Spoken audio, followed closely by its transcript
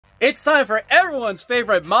It's time for everyone's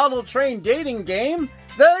favorite model train dating game,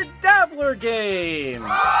 the Dabbler Game.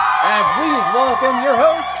 And please welcome your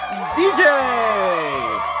host, DJ.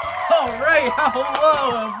 Alright,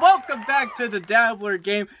 hello and welcome back to the Dabbler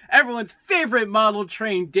Game, everyone's favorite model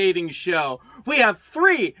train dating show. We have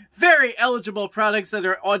 3 very eligible products that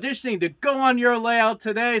are auditioning to go on your layout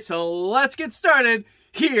today, so let's get started.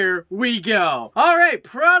 Here we go. Alright,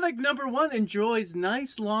 product number 1 enjoys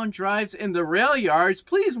nice long drives in the rail yards.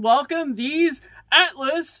 Please welcome these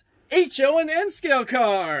Atlas HO and N scale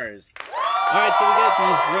cars. Alright, so we got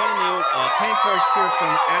these brand new tank cars here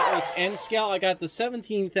from Atlas N scale. I got the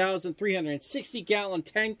 17,360 gallon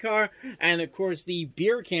tank car and of course the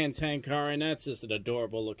beer can tank car, and that's just an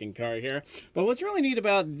adorable looking car here. But what's really neat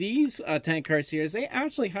about these tank cars here is they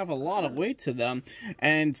actually have a lot of weight to them,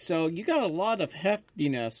 and so you got a lot of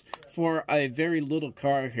heftiness for a very little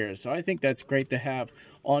car here. So I think that's great to have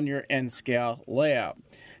on your N scale layout.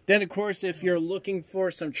 Then, of course, if you're looking for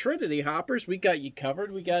some Trinity hoppers, we got you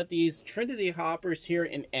covered. We got these Trinity hoppers here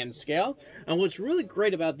in N scale. And what's really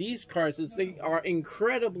great about these cars is they are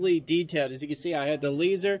incredibly detailed. As you can see, I had the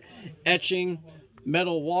laser etching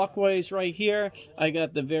metal walkways right here. I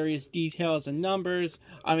got the various details and numbers.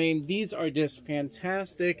 I mean, these are just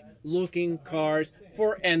fantastic looking cars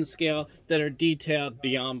for N scale that are detailed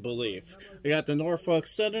beyond belief. We got the Norfolk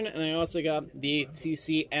Southern, and I also got the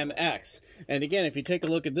TCMX. And again, if you take a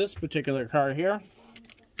look at this particular car here,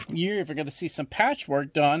 you're going to see some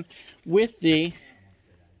patchwork done with the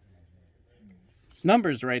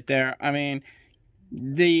numbers right there. I mean,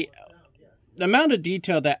 the amount of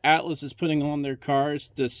detail that Atlas is putting on their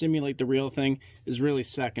cars to simulate the real thing is really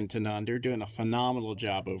second to none. They're doing a phenomenal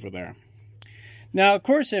job over there. Now, of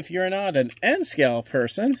course, if you're not an N-scale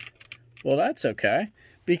person, well, that's okay,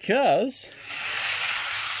 because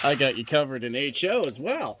I got you covered in HO as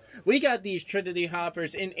well. We got these Trinity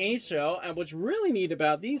hoppers in HO, and what's really neat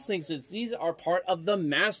about these things is these are part of the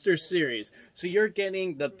Master Series. So you're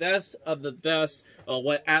getting the best of the best of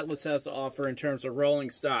what Atlas has to offer in terms of rolling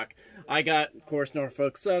stock. I got, of course,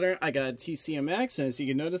 Norfolk Southern. I got TCMX, and as you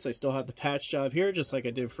can notice, I still have the patch job here, just like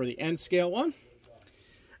I did for the N-scale one.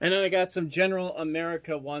 And then I got some General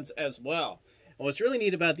America ones as well. And what's really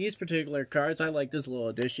neat about these particular cars, I like this little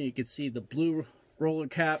addition. You can see the blue roller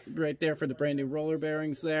cap right there for the brand new roller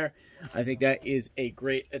bearings there. I think that is a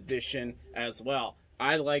great addition as well.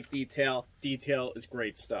 I like detail. Detail is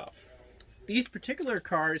great stuff. These particular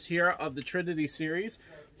cars here of the Trinity series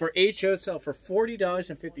for HO sell for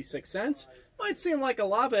 $40.56. Might seem like a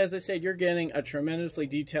lot, but as I said, you're getting a tremendously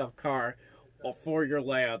detailed car for your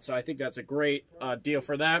layout, so I think that's a great deal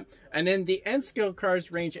for that. And then the N-scale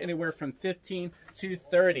cars range anywhere from $15 to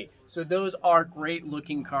 $30, so those are great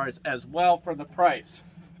looking cars as well for the price.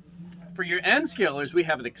 For your N-scalers, we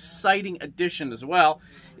have an exciting addition as well.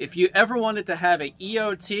 If you ever wanted to have an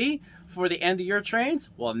EOT for the end of your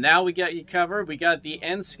trains, well, now we got you covered. We got the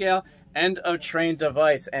N-scale end of train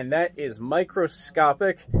device, and that is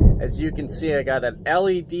microscopic. As you can see, I got an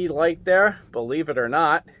LED light there, believe it or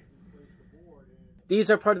not. These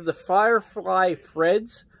are part of the Firefly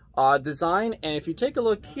Fred's design, and if you take a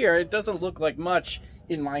look here, it doesn't look like much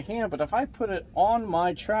in my hand, but if I put it on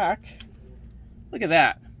my track, look at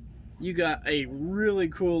that. You got a really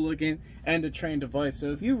cool looking end of train device.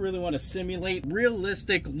 So if you really want to simulate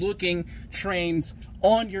realistic looking trains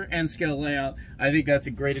on your N-scale layout, I think that's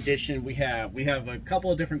a great addition. We have a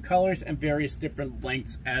couple of different colors and various different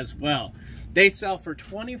lengths as well. They sell for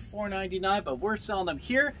 $24.99, but we're selling them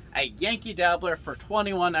here at Yankee Dabbler for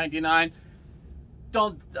 $21.99.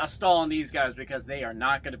 Don't stall on these guys because they are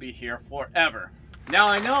not going to be here forever. Now,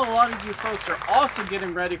 I know a lot of you folks are also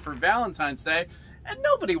getting ready for Valentine's Day, and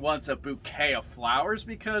nobody wants a bouquet of flowers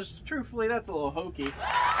because, truthfully, that's a little hokey.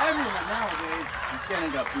 Everyone nowadays is getting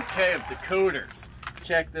a bouquet of decoders.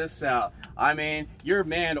 Check this out. I mean, your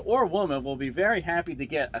man or woman will be very happy to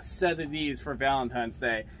get a set of these for Valentine's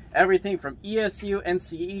Day. Everything from ESU,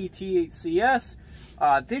 NCE, TCS,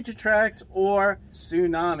 Digitrax, or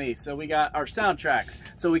Tsunami. So we got our soundtracks.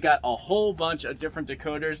 So we got a whole bunch of different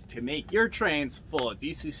decoders to make your trains full of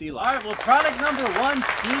DCC life. All right, well, product number 1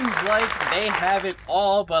 seems like they have it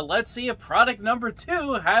all, but let's see if product number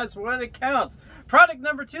 2 has what it counts. Product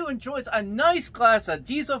number 2 enjoys a nice glass of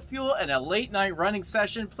diesel fuel and a late night running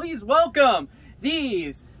session. Please welcome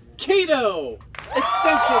these Kato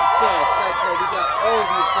extension sets. That's right, we got all of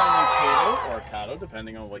these brand new Kato, or Kato,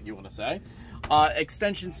 depending on what you want to say,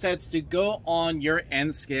 extension sets to go on your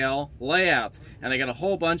N-scale layouts. And I got a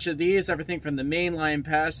whole bunch of these, everything from the mainline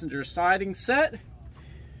passenger siding set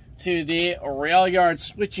to the rail yard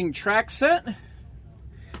switching track set.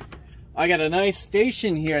 I got a nice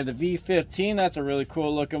station here, the V15. That's a really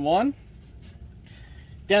cool looking one.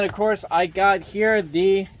 Then, of course, I got here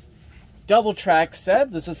the double track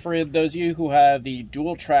set. This is for those of you who have the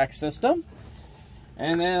dual track system.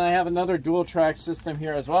 And then I have another dual track system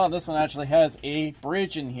here as well. This one actually has a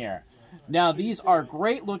bridge in here. Now, these are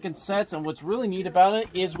great looking sets, and what's really neat about it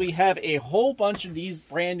is we have a whole bunch of these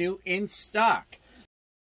brand new in stock.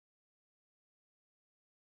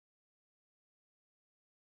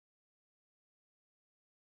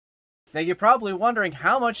 Now, you're probably wondering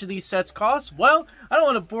how much of these sets cost. Well, I don't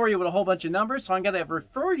want to bore you with a whole bunch of numbers, so I'm going to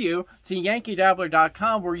refer you to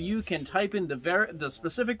yankeedabbler.com, where you can type in the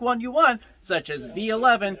specific one you want, such as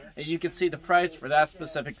V11, and you can see the price for that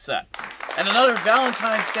specific set. And another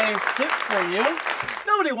Valentine's Day tip for you.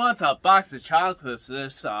 Nobody wants a box of chocolates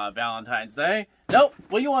this Valentine's Day. Nope,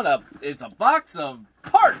 what you want is a box of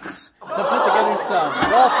parts to put together some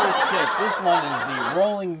Walthers kits. This one is the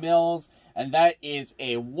Rolling Mills. And that is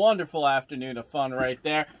a wonderful afternoon of fun right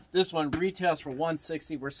there. This one retails for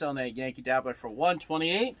 $160. We're selling it at Yankee Dabbler for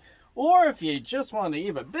 $128. Or if you just want an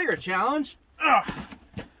even bigger challenge, why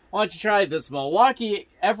don't you try this Milwaukee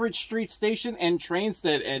Everett Street Station and train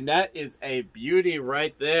set, and that is a beauty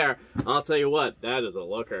right there. I'll tell you what, that is a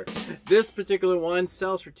looker. This particular one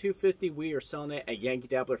sells for $250. We are selling it at Yankee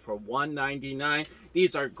Dabbler for $199.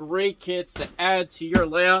 These are great kits to add to your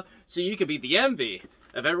layout, so you can be the envy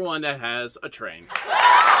of everyone that has a train.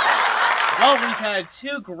 Well, we've had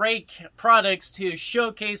two great products to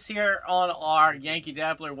showcase here on our Yankee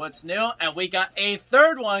Dabbler What's New, and we got a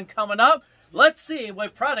third one coming up. Let's see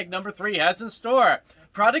what product number 3 has in store.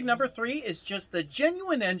 Product number 3 is just the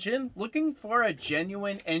genuine engine looking for a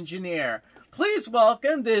genuine engineer. Please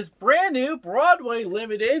welcome this brand new Broadway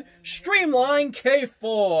Limited Streamlined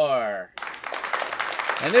K4.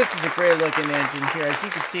 And this is a great looking engine here. As you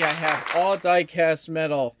can see, I have all die-cast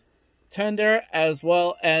metal tender as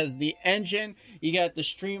well as the engine. You got the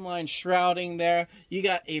streamlined shrouding there. You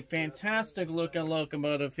got a fantastic looking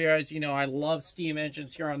locomotive here. As you know, I love steam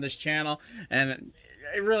engines here on this channel, and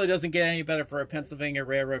it really doesn't get any better for a Pennsylvania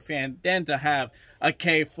Railroad fan than to have a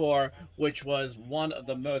K4, which was one of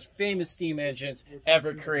the most famous steam engines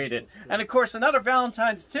ever created. And of course, another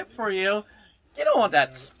Valentine's tip for you. You don't want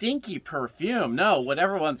that stinky perfume. No, what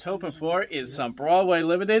everyone's hoping for is some Broadway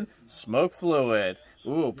Limited smoke fluid.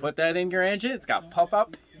 Ooh, put that in your engine. It's got puff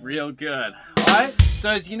up real good. Alright,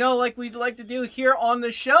 so as you know, like we'd like to do here on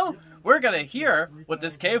the show, we're going to hear what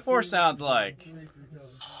this K4 sounds like.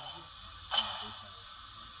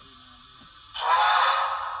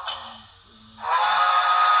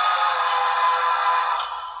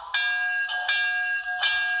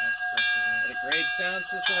 Great sound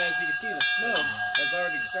system. As you can see, the smoke has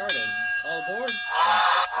already started. All aboard.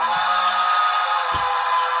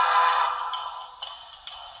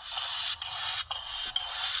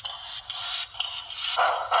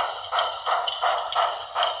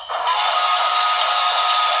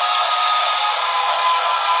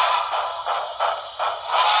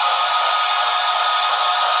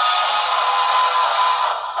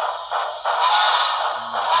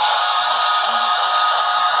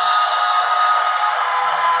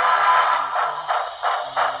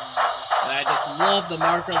 Love the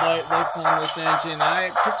marker light looks on this engine. I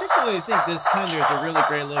particularly think this tender is a really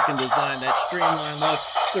great looking design. That streamlined look,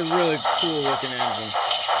 it's a really cool looking engine.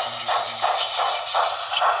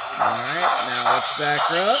 Alright, now let's back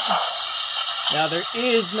her up. Now there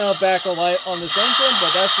is no backer light on this engine,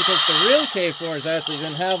 but that's because the real K4s actually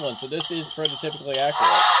didn't have one, so this is prototypically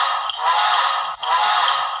accurate.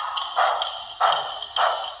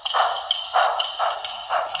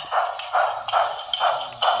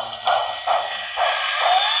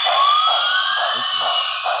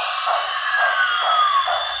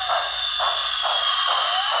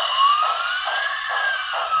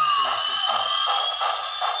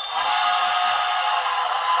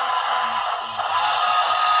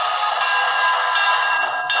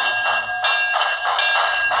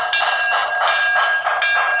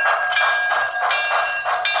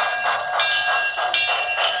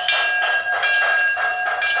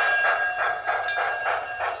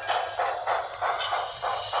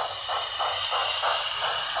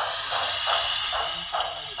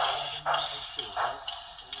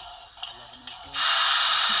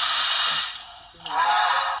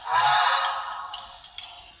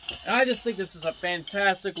 And I just think this is a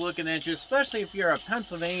fantastic looking engine, especially if you're a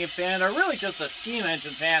Pennsylvania fan or really just a steam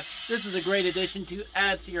engine fan. This is a great addition to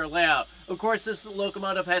add to your layout. Of course, this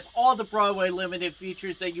locomotive has all the Broadway limited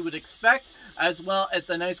features that you would expect, as well as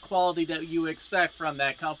the nice quality that you expect from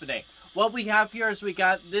that company. What we have here is we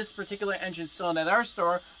got this particular engine selling at our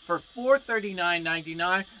store for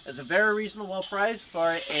 $439.99. It's a very reasonable price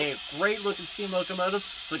for a great looking steam locomotive,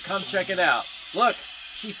 so come check it out. Look,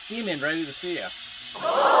 she's steaming, ready to see you.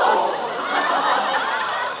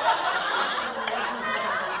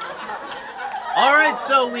 Alright,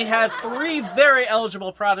 so we have 3 very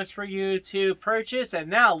eligible products for you to purchase, and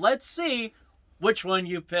now let's see which one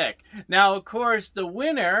you pick. Now, of course, the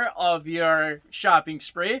winner of your shopping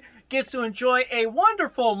spree gets to enjoy a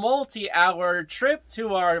wonderful multi-hour trip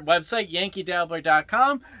to our website,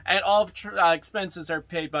 yankeedabbler.com, and all expenses are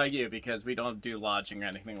paid by you because we don't do lodging or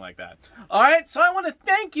anything like that. All right, so I want to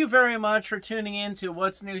thank you very much for tuning in to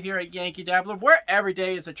What's New here at Yankee Dabbler, where every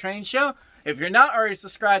day is a train show. If you're not already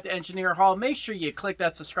subscribed to Engineer Hall, make sure you click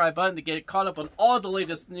that subscribe button to get caught up on all the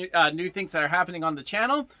latest new things that are happening on the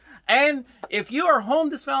channel. And if you are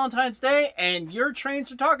home this Valentine's Day and your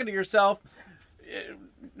trains are talking to yourself,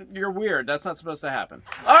 you're weird. That's not supposed to happen.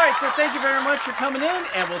 All right, so thank you very much for coming in,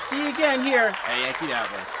 and we'll see you again here at Yankee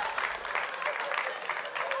Dabbler.